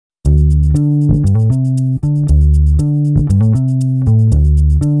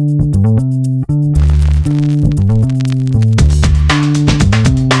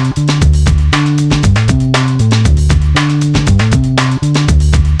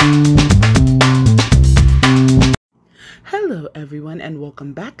everyone, and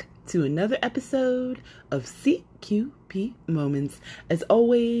welcome back to another episode of CQP Moments. As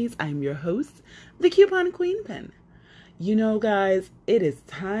always, I'm your host, the Coupon Queen Pen. You know, guys, it is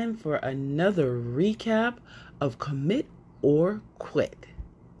time for another recap of Commit or Quit.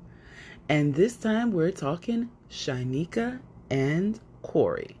 And this time we're talking Shyneka and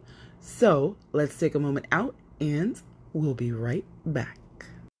Correy. So let's take a moment out and we'll be right back.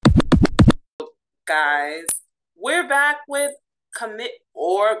 Guys, we're back with Commit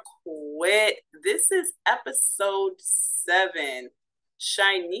or Quit. This is episode 7,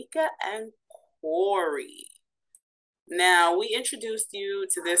 Shyneka and Correy. Now, we introduced you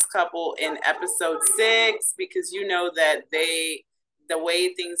to this couple in episode 6 because you know that the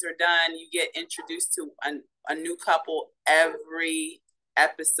way things are done, you get introduced to a new couple every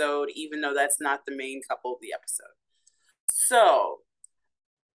episode, even though that's not the main couple of the episode. So,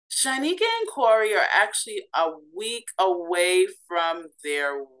 Shyneka and Correy are actually a week away from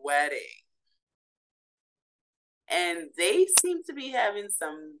their wedding. And they seem to be having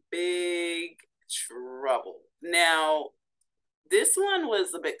some big trouble. Now, this one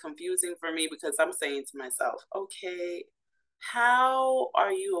was a bit confusing for me because I'm saying to myself, okay, how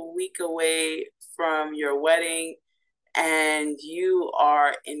are you a week away from your wedding and you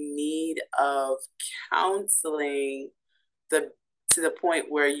are in need of counseling to the point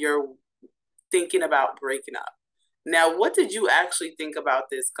where you're thinking about breaking up? Now, what did you actually think about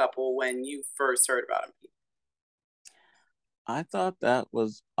this couple when you first heard about them? I thought that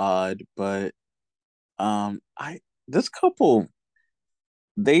was odd, but this couple,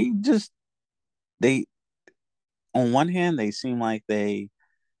 they on one hand they seem like they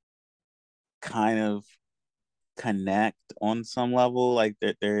kind of connect on some level, like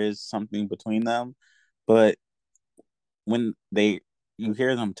there is something between them, but when you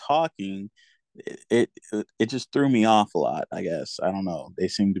hear them talking, it just threw me off a lot. I guess I don't know. They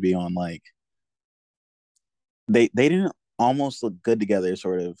seem to be on like they didn't almost look good together,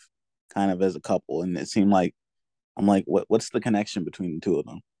 sort of, kind of as a couple, and it seemed like I'm like, what's the connection between the two of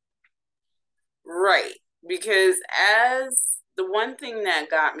them? Right, because as the one thing that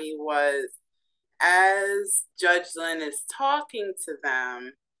got me was as Judge Lynn is talking to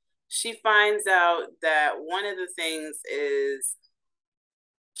them, she finds out that one of the things is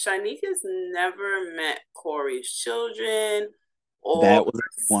Shyneka's never met Correy's children or That was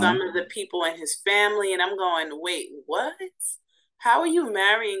some one. of the people in his family. And I'm going, wait, what? How are you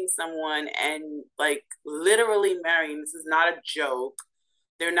marrying someone and like literally marrying? This is not a joke.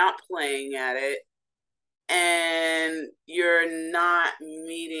 They're not playing at it. And you're not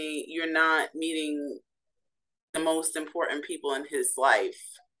meeting the most important people in his life.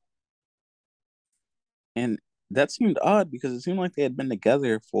 And that seemed odd because it seemed like they had been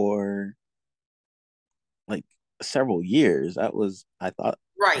together for like several years. I thought the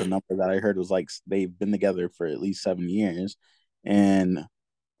Right. number that I heard was like they've been together for at least 7 years, and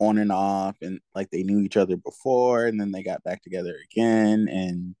on and off, and like they knew each other before and then they got back together again.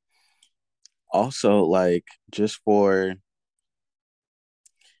 And also, like, just for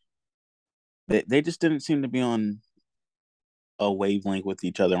they just didn't seem to be on a wavelength with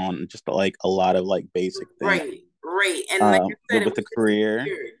each other on just like a lot of like basic things. Right. And like I said, it With was the just career,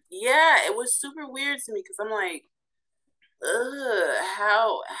 weird. Yeah, it was super weird to me because I'm like,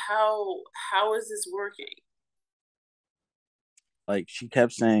 ugh, how is this working? like she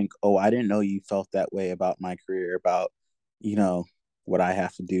kept saying, "Oh, I didn't know you felt that way about my career, about you know what I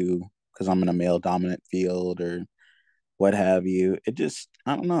have to do because I'm in a male dominant field or what have you." It just,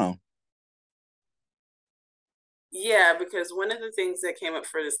 I don't know. Yeah, because one of the things that came up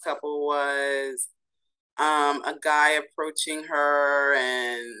for this couple was a guy approaching her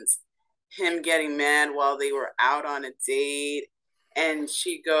and him getting mad while they were out on a date. And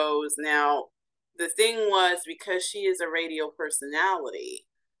she goes, now, the thing was because she is a radio personality,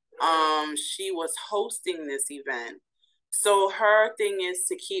 she was hosting this event. So her thing is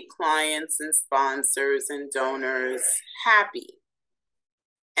to keep clients and sponsors and donors happy.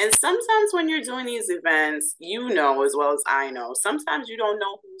 And sometimes when you're doing these events, you know as well as I know, sometimes you don't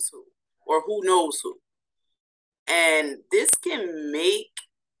know who's who or who knows who. And this can make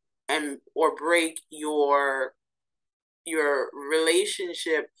and or break your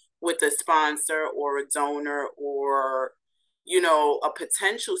relationship with a sponsor or a donor or a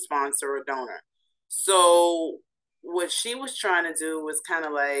potential sponsor or donor. So what she was trying to do was kind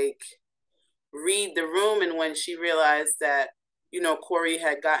of like read the room, and when she realized that Correy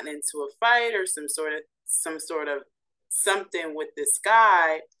had gotten into a fight or some sort of something with this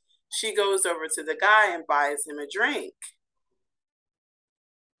guy, she goes over to the guy and buys him a drink.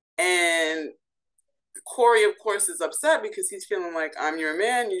 And Correy, of course, is upset because he's feeling like, I'm your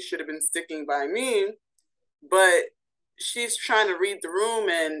man, you should have been sticking by me. But she's trying to read the room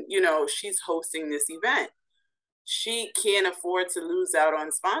and, she's hosting this event. She can't afford to lose out on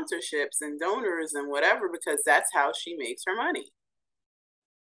sponsorships and donors and whatever because that's how she makes her money.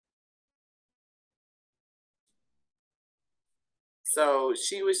 So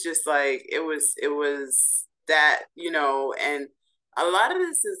she was just like, it was that, and a lot of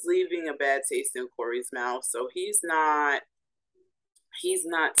this is leaving a bad taste in Corey's mouth. So he's not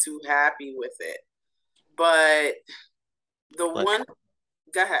too happy with it. But the Like one,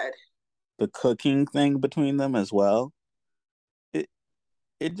 go ahead. the cooking thing between them as well. It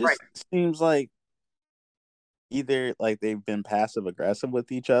it Right. just seems like either like they've been passive aggressive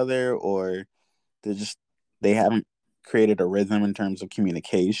with each other, or they just they haven't created a rhythm in terms of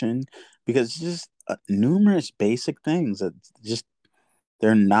communication, because it's just numerous basic things that just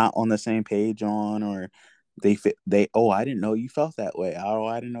they're not on the same page on, or they oh, I didn't know you felt that way, oh,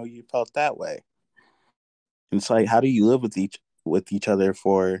 I didn't know you felt that way. And it's like, how do you live with each other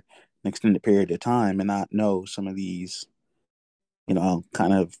for an extended period of time and not know some of these,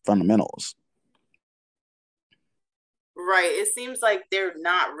 kind of fundamentals? Right. It seems like they're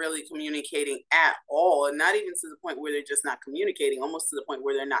not really communicating at all, and not even to the point where they're just not communicating, almost to the point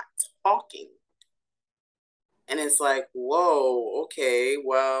where they're not talking. And it's like, whoa, okay,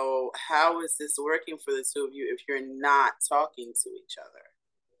 well, how is this working for the two of you if you're not talking to each other?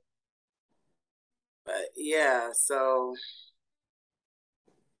 But yeah, so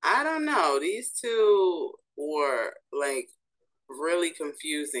I don't know. These two were like really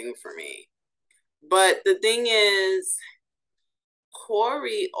confusing for me. But the thing is,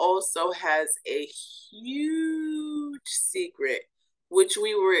 Corey also has a huge secret, which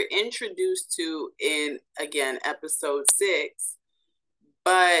we were introduced to in, again, episode 6,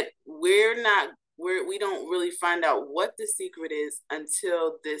 but we don't really find out what the secret is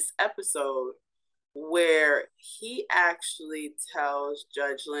until this episode, where he actually tells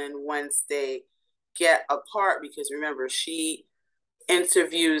Judge Lynn once they get apart, because remember, she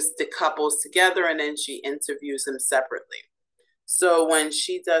interviews the couples together and then she interviews them separately. So when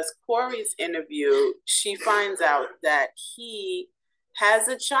she does Corey's interview, she finds out that he has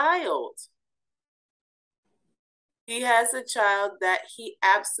a child. He has a child that he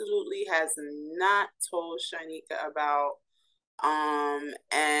absolutely has not told Shyneka about.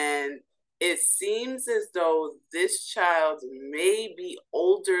 And it seems as though this child may be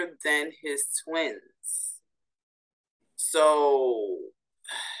older than his twins. So,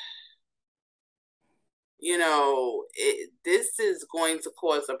 this is going to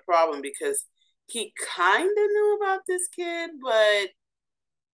cause a problem because he kind of knew about this kid, but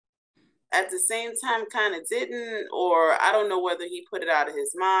at the same time, kind of didn't, or I don't know whether he put it out of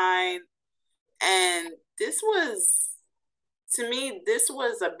his mind. And to me, this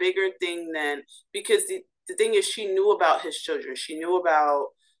was a bigger thing than, because the thing is, she knew about his children, she knew about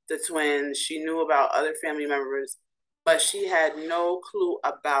the twins, she knew about other family members, but she had no clue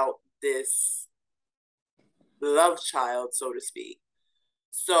about this love child, so to speak.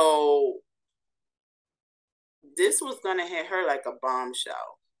 So this was going to hit her like a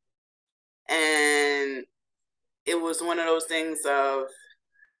bombshell. And it was one of those things of,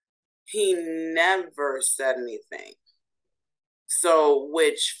 he never said anything. So,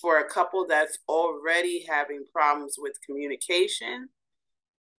 which for a couple that's already having problems with communication,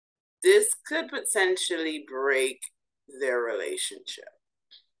 this could potentially break their relationship.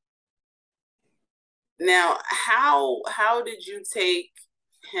 Now, how did you take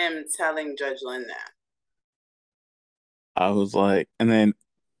him telling Judge Lynn that? I was like, and then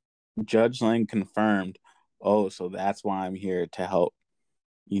Judge Lane confirmed, oh, so that's why I'm here to help,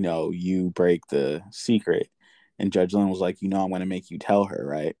 you break the secret. And Judge Lane was like, I'm going to make you tell her,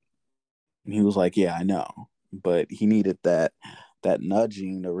 right? And he was like, yeah, I know. But he needed that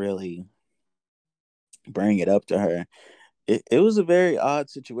nudging to really bring it up to her. It was a very odd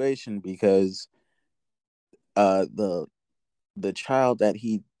situation because the child that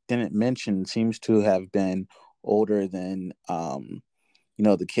he didn't mention seems to have been older than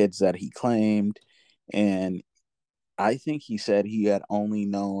the kids that he claimed. And I think he said he had only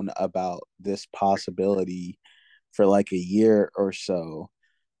known about this possibility for like a year or so,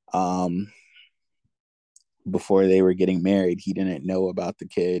 um, before they were getting married. He didn't know about the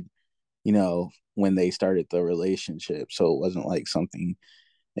kid, when they started the relationship. So it wasn't like something,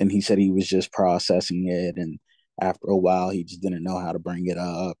 and he said he was just processing it. And after a while, he just didn't know how to bring it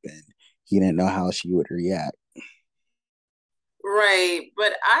up, and he didn't know how she would react. Right,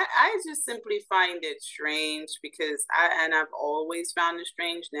 but I just simply find it strange because I've always found it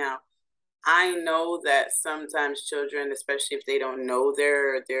strange now. I know that sometimes children, especially if they don't know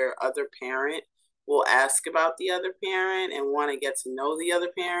their other parent, will ask about the other parent and want to get to know the other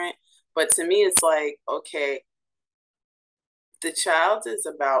parent. But to me, it's like, okay, the child is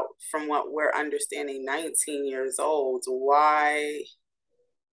about, from what we're understanding, 19 years old. Why,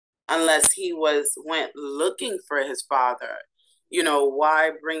 unless he went looking for his father,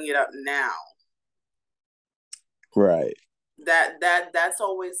 why bring it up now? Right. That's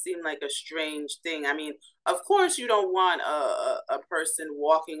always seemed like a strange thing. I mean, of course you don't want a person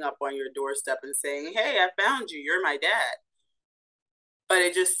walking up on your doorstep and saying, "Hey, I found you. You're my dad." But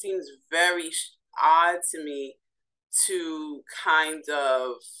it just seems very odd to me to kind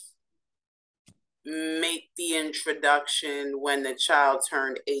of make the introduction when the child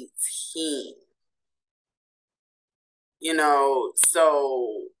turned 18.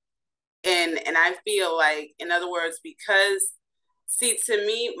 So and I feel like, in other words, because, see, to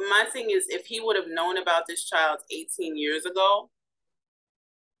me, my thing is, if he would have known about this child 18 years ago,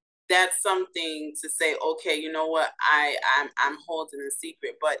 that's something to say, okay, you know what, I'm holding a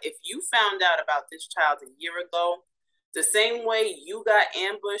secret. But if you found out about this child a year ago, the same way you got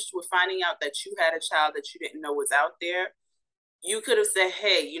ambushed with finding out that you had a child that you didn't know was out there, you could have said,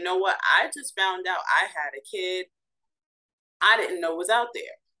 hey, you know what, I just found out I had a kid I didn't know was out there.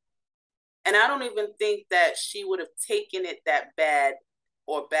 And I don't even think that she would have taken it that bad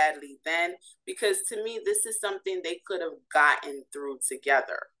or badly then, because to me, this is something they could have gotten through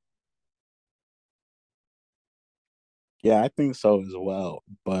together. Yeah, I think so as well.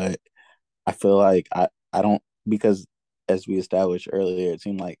 But I feel like I don't, because as we established earlier, it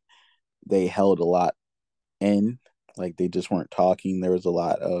seemed like they held a lot in, like they just weren't talking. There was a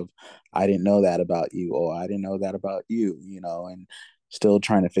lot of, I didn't know that about you, or I didn't know that about you, and still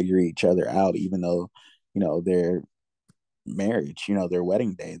trying to figure each other out, even though, their marriage, their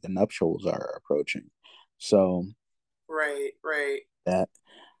wedding day, the nuptials are approaching. So Right, right. that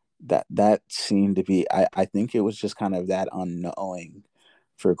that seemed to be, I think it was just kind of that unknowing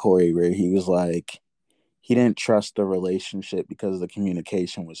for Corey, where he was like, he didn't trust the relationship because the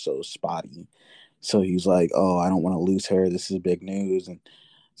communication was so spotty. So he's like, oh, I don't want to lose her. This is big news. And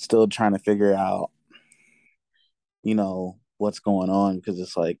still trying to figure out, what's going on, because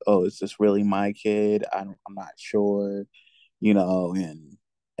it's like, oh, is this really my kid? I'm not sure, and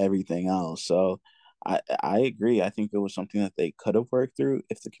everything else. So I agree. I think it was something that they could have worked through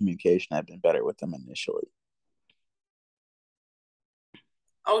if the communication had been better with them initially.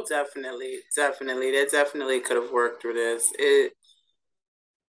 Oh, definitely, definitely. They definitely could have worked through this.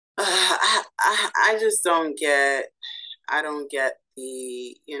 I just don't get. I don't get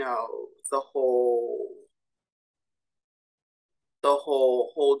the whole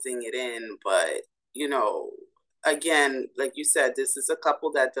holding it in. But you know, again, like you said, this is a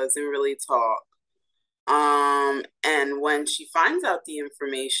couple that doesn't really talk. And when she finds out the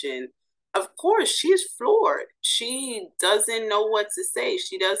information, of course, she's floored. She doesn't know what to say.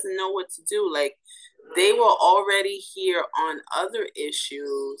 She doesn't know what to do. Like, they were already here on other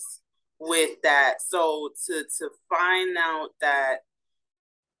issues with that. So to find out that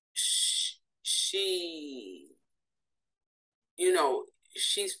she, you know,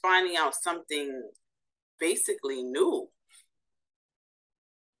 she's finding out something basically new.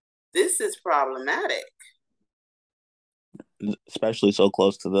 This is problematic. Especially so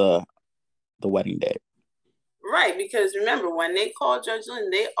close to the wedding day. Right, because remember, when they call Judge Lynn,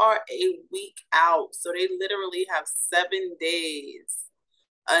 they are a week out. So they literally have 7 days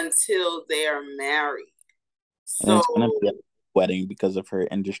until they are married. And So, it's going to be a wedding because of her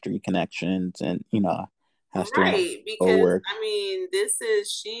industry connections, and has to right, go because work. I mean, this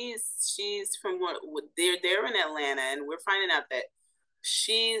is she's from what they're in Atlanta, and we're finding out that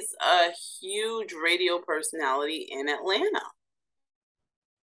she's a huge radio personality in Atlanta.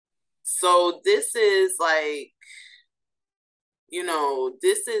 So this is like,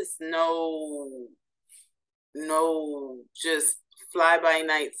 this is no just fly by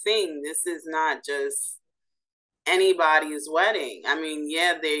night thing. This is not just anybody's wedding. I mean,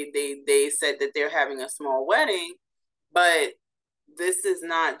 yeah, they said that they're having a small wedding, but this is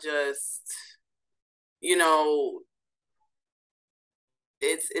not just, you know,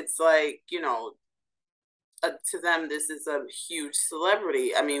 it's like, to them, this is a huge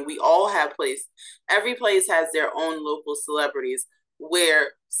celebrity. I mean, we all have every place has their own local celebrities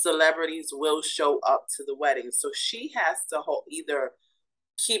where celebrities will show up to the wedding. So she has to either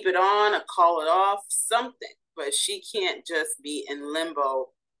keep it on or call it off, something. But she can't just be in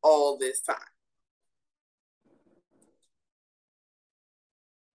limbo all this time.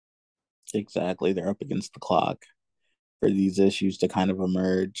 Exactly. They're up against the clock for these issues to kind of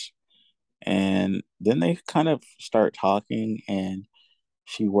emerge. And then they kind of start talking, and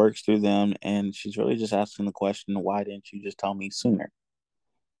she works through them, and she's really just asking the question, why didn't you just tell me sooner?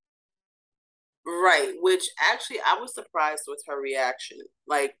 Right, which actually I was surprised with her reaction.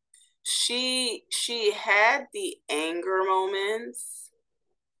 Like she had the anger moments,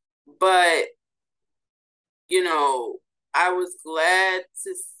 but you know, I was glad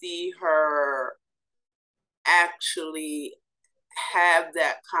to see her actually have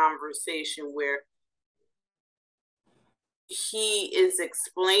that conversation where he is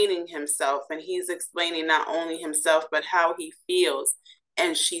explaining himself and he's explaining not only himself but how he feels,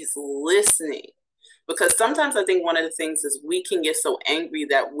 and she's listening. Because sometimes I think one of the things is we can get so angry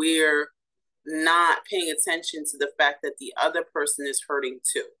that we're not paying attention to the fact that the other person is hurting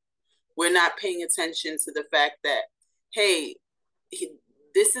too. We're not paying attention to the fact that, hey, he,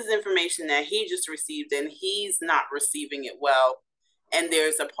 this is information that he just received and he's not receiving it well. And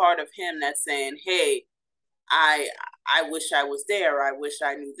there's a part of him that's saying, hey, I I wish I was there. I wish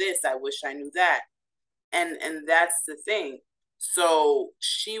I knew this. I wish I knew that. And that's the thing. So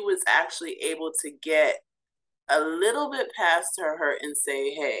she was actually able to get a little bit past her and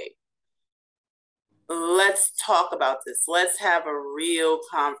say, hey, let's talk about this. Let's have a real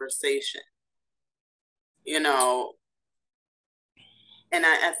conversation, you know. And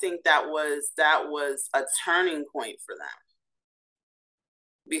I think that was a turning point for them.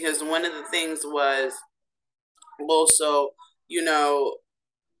 Because one of the things was also, you know,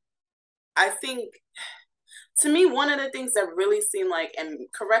 I think to me, one of the things that really seemed like, and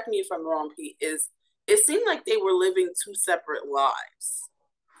correct me if I'm wrong, Pete, is it seemed like they were living two separate lives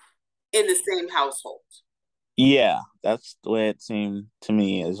in the same household. Yeah, that's the way it seemed to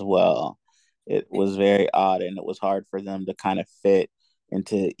me as well. It was very odd, and it was hard for them to kind of fit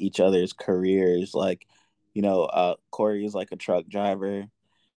into each other's careers. Like, Corey is like a truck driver,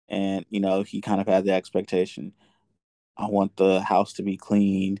 and he kind of had the expectation, I want the house to be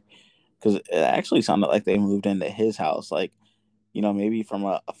clean, because it actually sounded like they moved into his house. Like, maybe from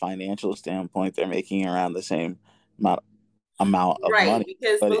a financial standpoint, they're making around the same amount of Right, money,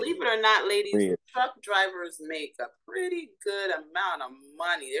 because but believe it or not, ladies, weird. truck drivers make a pretty good amount of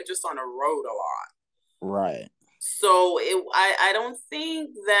money. They're just on the road a lot. Right. So I don't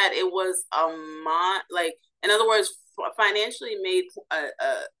think that it was like, in other words, financially made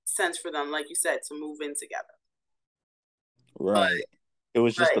a sense for them, like you said, to move in together. But Right. It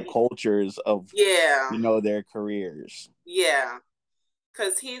was just the but cultures of, yeah, their careers. yeah,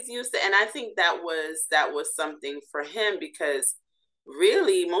 because he's used to, and I think that was something for him because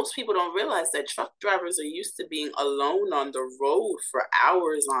really most people don't realize that truck drivers are used to being alone on the road for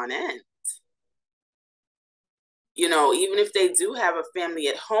hours on end. Even if they do have a family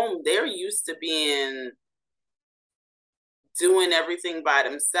at home, they're used to being doing everything by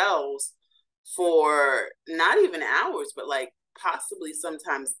themselves for not even hours, but like possibly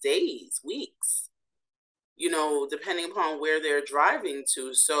sometimes days, weeks, depending upon where they're driving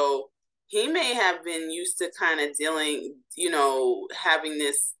to. So he may have been used to kind of dealing, having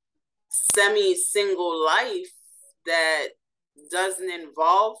this semi single life that doesn't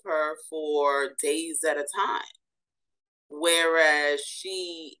involve her for days at a time. Whereas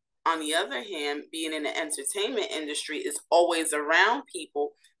she, on the other hand, being in the entertainment industry, is always around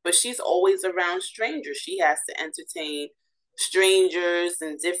people, but she's always around strangers. She has to entertain strangers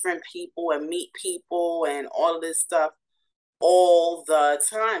and different people and meet people and all of this stuff all the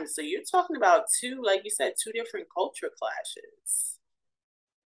time. So you're talking about two, like you said, two different culture clashes,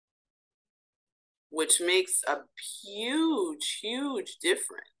 which makes a huge, huge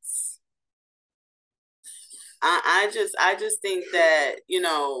difference. I just think that,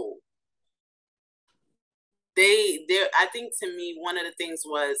 I think to me one of the things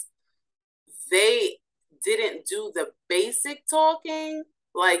was they didn't do the basic talking,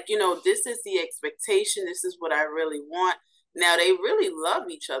 like, this is the expectation, this is what I really want. Now they really love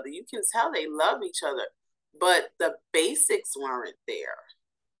each other, you can tell they love each other, but the basics weren't there.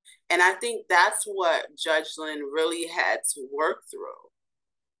 And I think that's what Judge Lynn really had to work through,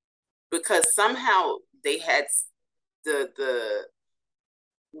 because somehow they had the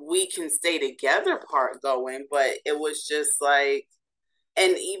we can stay together part going, but it was just like,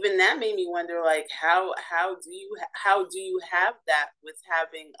 and even that made me wonder, like, how do you have that with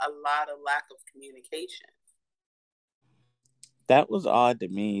having a lot of lack of communication? That was odd to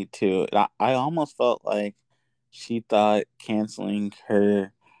me too. I almost felt like she thought canceling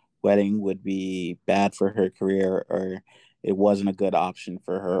her wedding would be bad for her career, or it wasn't a good option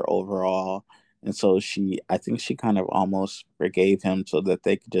for her overall. And so I think she kind of almost forgave him so that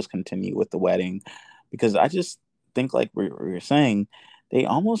they could just continue with the wedding. Because I just think, like we were saying, they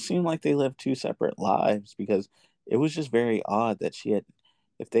almost seem like they live two separate lives because it was just very odd that she had,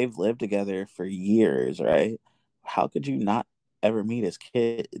 if they've lived together for years, right? How could you not ever meet his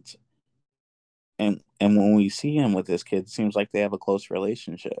kids? And when we see him with his kids, it seems like they have a close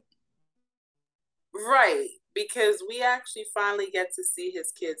relationship. Right, because we actually finally get to see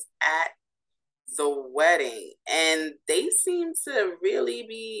his kids at the wedding, and they seem to really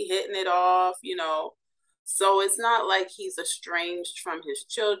be hitting it off, you know. So it's not like he's estranged from his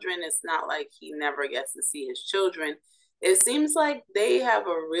children. It's not like he never gets to see his children. It seems like they have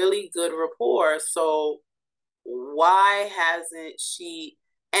a really good rapport. So why hasn't she?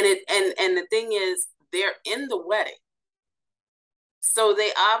 And the thing is, they're in the wedding, so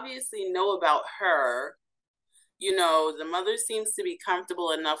they obviously know about her. You know, the mother seems to be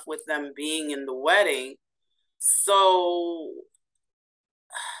comfortable enough with them being in the wedding. So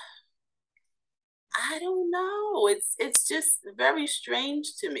I don't know. It's just very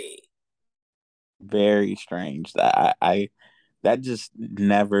strange to me. Very strange. I that just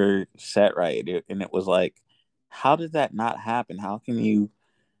never set right. And it was like, how did that not happen? How can you?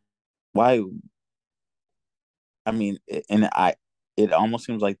 Why? I mean, and I. It almost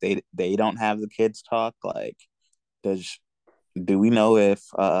seems like they don't have the kids talk. Like, does do we know if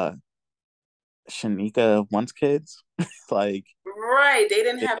Shyneka wants kids? Like, Right. They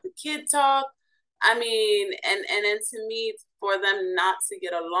didn't it, have the kid talk. I mean, and then to me, for them not to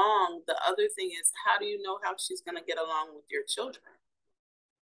get along, the other thing is how do you know how she's gonna get along with your children?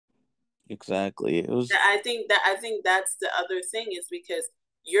 exactly. It was I think that's the other thing is because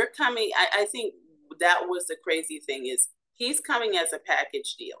you're coming. I think that was the crazy thing is he's coming as a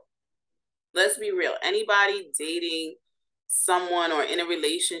package deal. Let's be real. Anybody dating someone or in a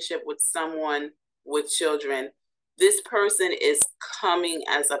relationship with someone with children, this person is coming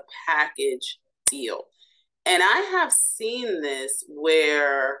as a package deal. And I have seen this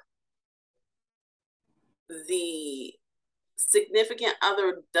where the significant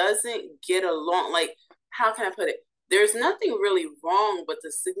other doesn't get along. Like, how can I put it? There's nothing really wrong, but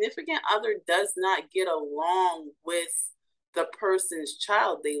the significant other does not get along with the person's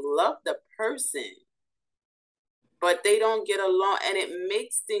child. They love the person, but they don't get along, and it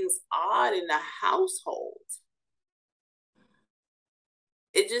makes things odd in the household.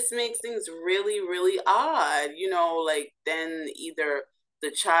 It just makes things really, really odd, you know, like then either the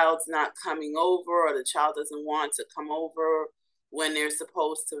child's not coming over or the child doesn't want to come over when they're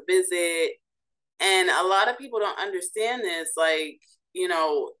supposed to visit. And a lot of people don't understand this. Like, you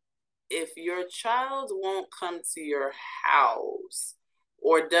know, if your child won't come to your house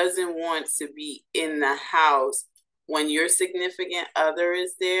or doesn't want to be in the house when your significant other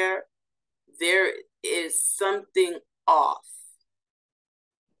is there is something off.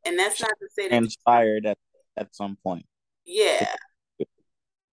 And that's not to say that, inspired at some point. To, yeah.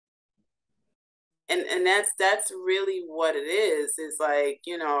 And that's really what it is like,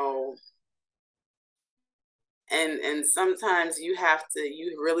 you know, and sometimes you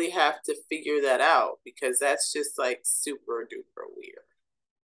really have to figure that out because that's just like super duper weird.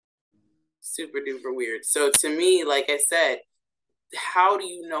 Super duper weird. So to me, like I said, how do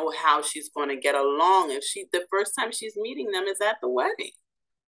you know how she's going to get along if she the first time she's meeting them is at the wedding?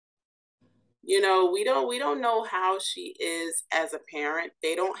 You know, we don't know how she is as a parent.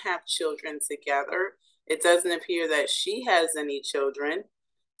 They don't have children together. It doesn't appear that she has any children.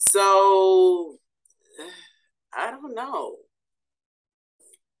 So I don't know.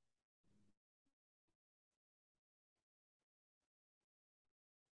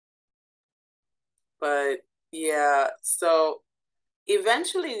 But yeah, so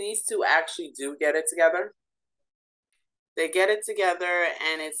eventually these two actually do get it together. They get it together,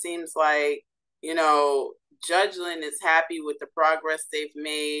 and it seems like, you know, Judge Lynn is happy with the progress they've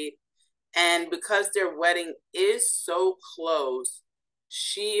made. And because their wedding is so close,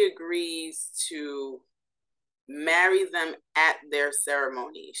 she agrees to marry them at their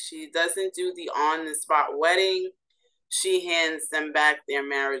ceremony. She doesn't do the on the spot wedding. She hands them back their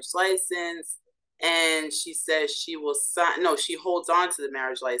marriage license, and she says she will sign. No, she holds on to the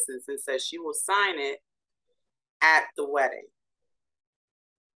marriage license and says she will sign it at the wedding.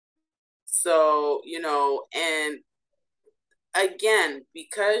 So, you know, and again,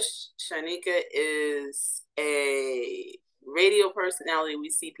 because Shyneka is a radio personality, we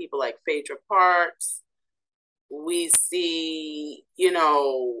see people like Phaedra Parks. We see, you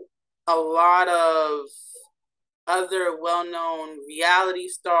know, a lot of other well-known reality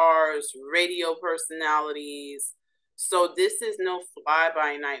stars, radio personalities. So this is no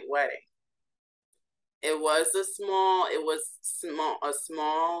fly-by-night wedding. A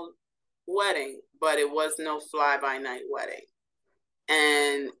small wedding, but it was no fly-by-night wedding.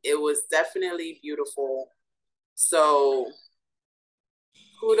 It was definitely beautiful. So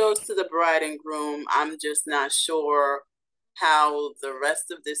kudos to the bride and groom. I'm just not sure how the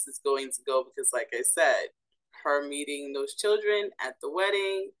rest of this is going to go because, like I said, her meeting those children at the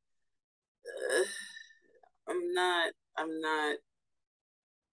wedding, uh, I'm not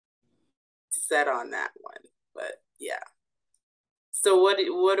set on that one. But yeah. So what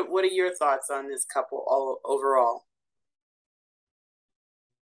are your thoughts on this couple all overall?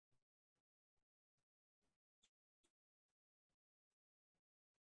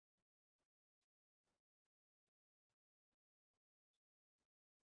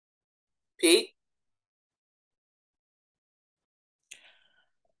 Pete?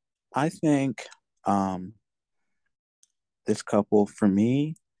 I think um, this couple, for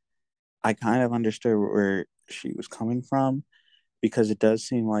me, I kind of understood where she was coming from because it does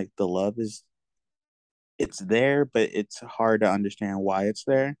seem like the love is it's there, but it's hard to understand why it's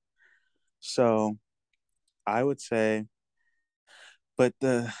there. So I would say, but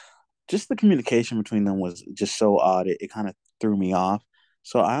the just the communication between them was just so odd. It kind of threw me off.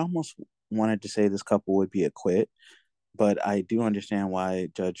 So I almost wanted to say this couple would be a quit, but I do understand why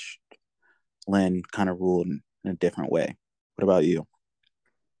Judge Lynn kind of ruled in a different way. What about you?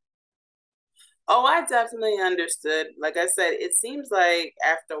 Oh, I definitely understood. Like I said, it seems like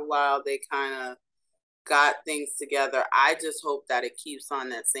after a while they kind of got things together. I just hope that it keeps on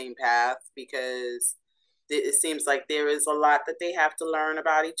that same path because it seems like there is a lot that they have to learn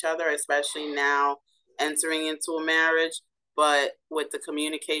about each other, especially now entering into a marriage. But with the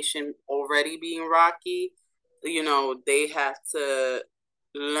communication already being rocky, they have to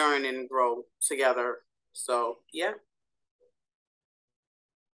learn and grow together. So, yeah.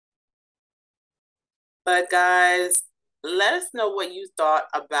 But guys, let us know what you thought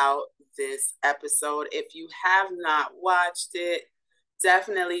about this episode. If you have not watched it,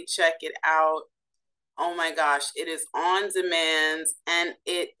 definitely check it out. Oh my gosh, it is on demand and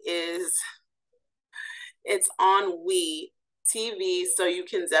it's on We TV, so you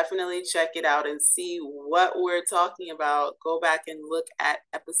can definitely check it out and see what we're talking about. Go back and look at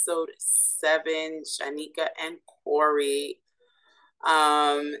episode 7, Shyneka and Correy.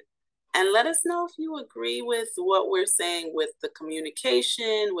 Um, and let us know if you agree with what we're saying with the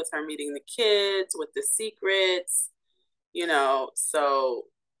communication, with her meeting the kids, with the secrets. So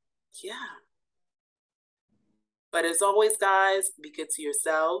yeah. But as always, guys, be good to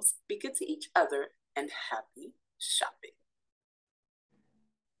yourselves, be good to each other, and happy shopping.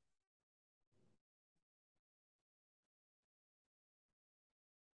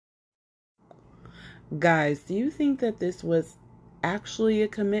 Guys, do you think that this was actually a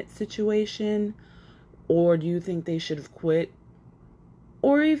commit situation? Or do you think they should have quit?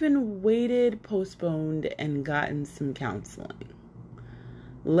 Or even waited, postponed, and gotten some counseling?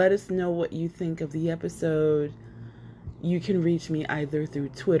 Let us know what you think of the episode. You can reach me either through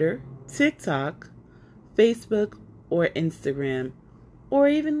Twitter, TikTok, Facebook, or Instagram, or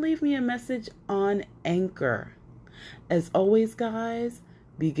even leave me a message on Anchor. As always, guys,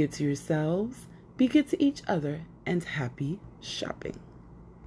 be good to yourselves, be good to each other, and happy shopping.